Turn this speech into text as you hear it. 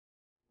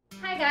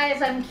Hi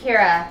guys, I'm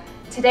Kira.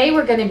 Today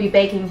we're going to be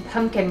baking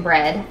pumpkin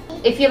bread.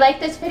 If you like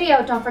this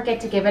video, don't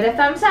forget to give it a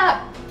thumbs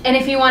up. And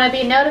if you want to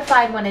be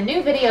notified when a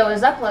new video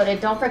is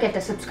uploaded, don't forget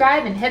to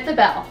subscribe and hit the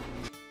bell.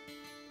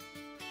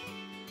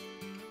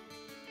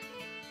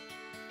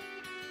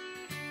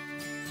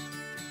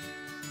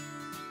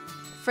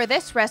 For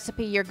this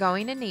recipe, you're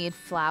going to need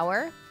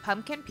flour,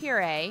 pumpkin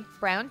puree,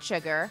 brown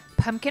sugar,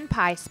 pumpkin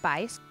pie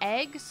spice,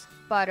 eggs,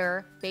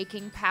 butter,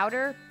 baking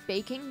powder,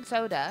 baking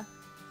soda,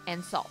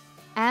 and salt.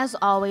 As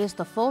always,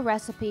 the full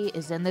recipe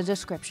is in the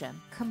description.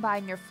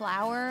 Combine your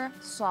flour,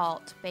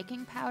 salt,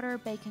 baking powder,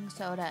 baking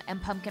soda,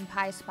 and pumpkin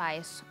pie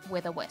spice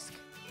with a whisk.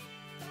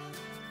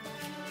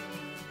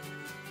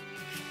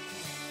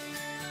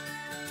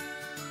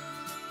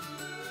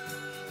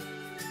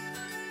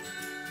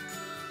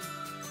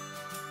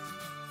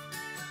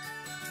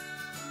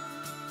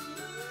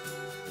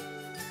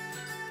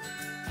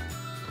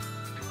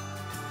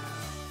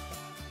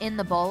 In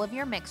the bowl of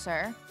your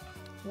mixer,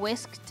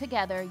 whisk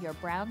together your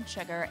brown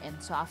sugar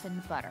and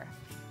softened butter.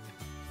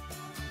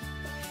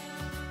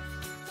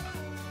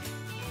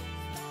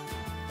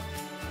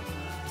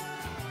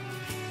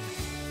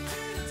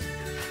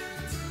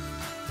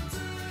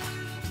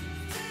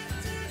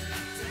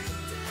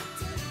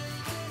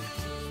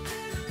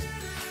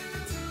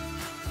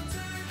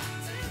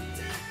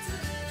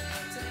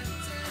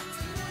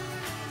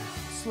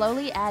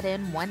 Slowly add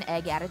in 1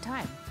 egg at a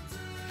time.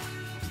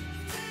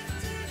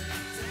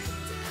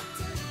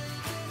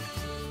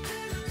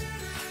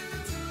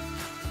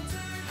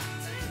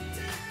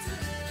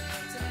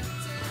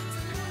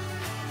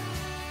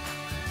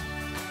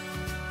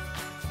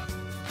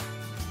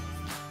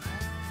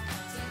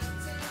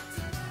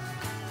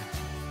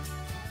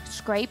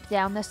 Scrape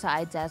down the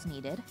sides as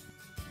needed.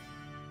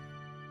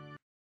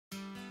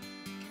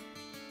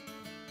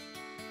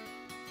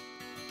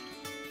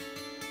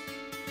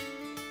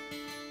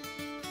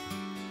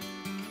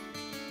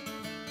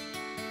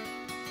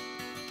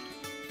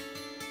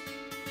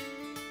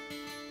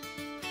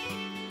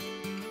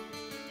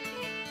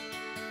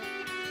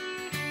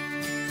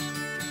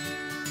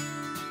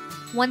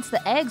 Once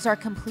the eggs are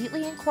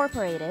completely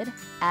incorporated,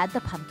 add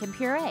the pumpkin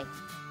puree.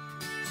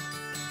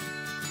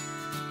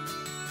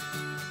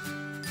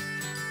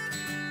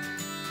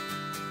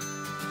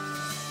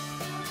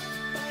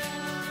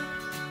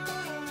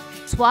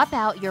 Swap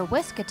out your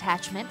whisk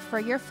attachment for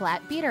your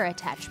flat beater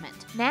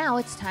attachment. Now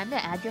it's time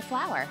to add your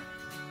flour.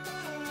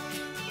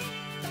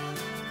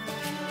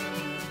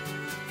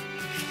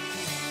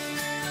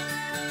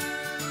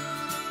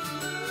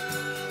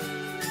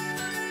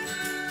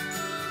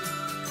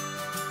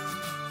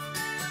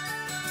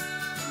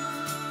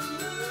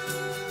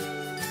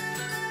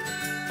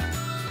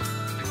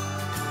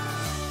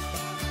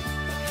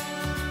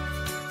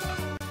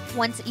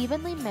 Once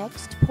evenly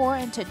mixed, pour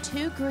into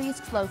 2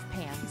 greased loaf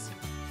pans.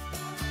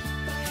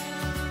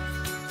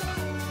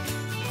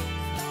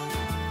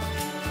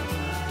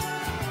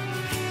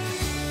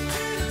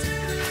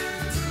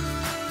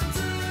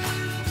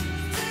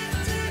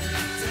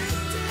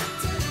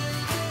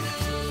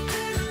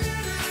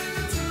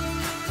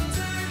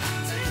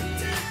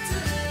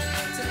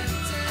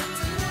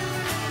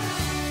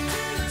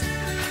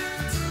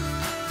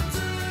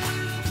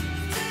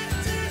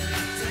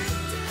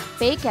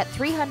 Bake at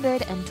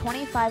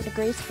 325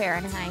 degrees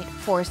Fahrenheit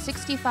for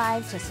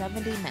 65 to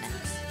 70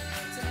 minutes.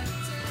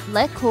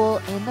 Let cool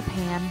in the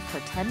pan for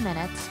 10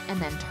 minutes and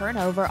then turn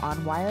over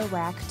on wire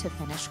rack to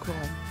finish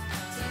cooling.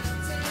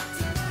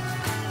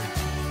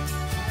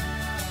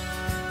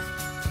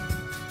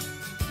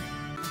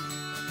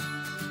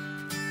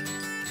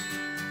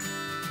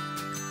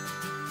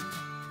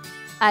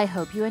 I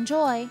hope you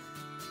enjoy!